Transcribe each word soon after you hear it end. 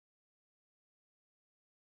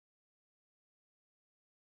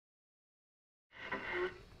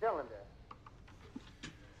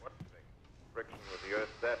Well, the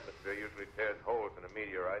Earth's atmosphere usually tears holes in a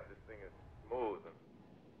meteorite. This thing is smooth, and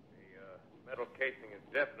the metal casing is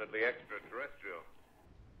definitely extraterrestrial.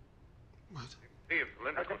 What? You can see its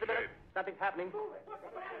cylindrical shape. Nothing's happening. Good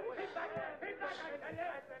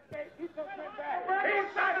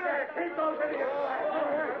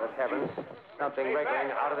heavens. Something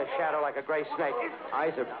wriggling out of the shadow like a gray snake.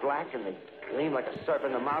 Eyes are black and they gleam like a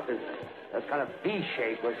serpent. The mouth is kind of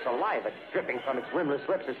V-shaped with saliva dripping from its rimless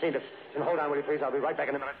lips. It seemed to... Hold on, will you please? I'll be right back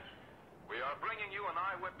in a minute. We are bringing you an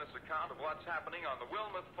eyewitness account of what's happening on the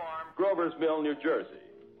Wilmuth Farm, Grover's Mill, New Jersey.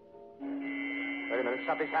 Wait a minute.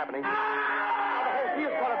 Something's happening. The whole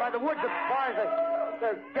field's caught up by the woods, the barns,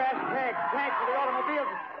 the gas tanks for the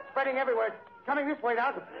automobiles spreading everywhere. It's coming this way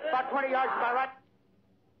now. About 20 yards to my right.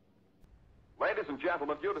 Ladies and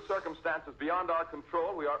gentlemen, due to circumstances beyond our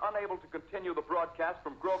control, we are unable to continue the broadcast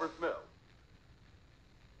from Grover's Mill.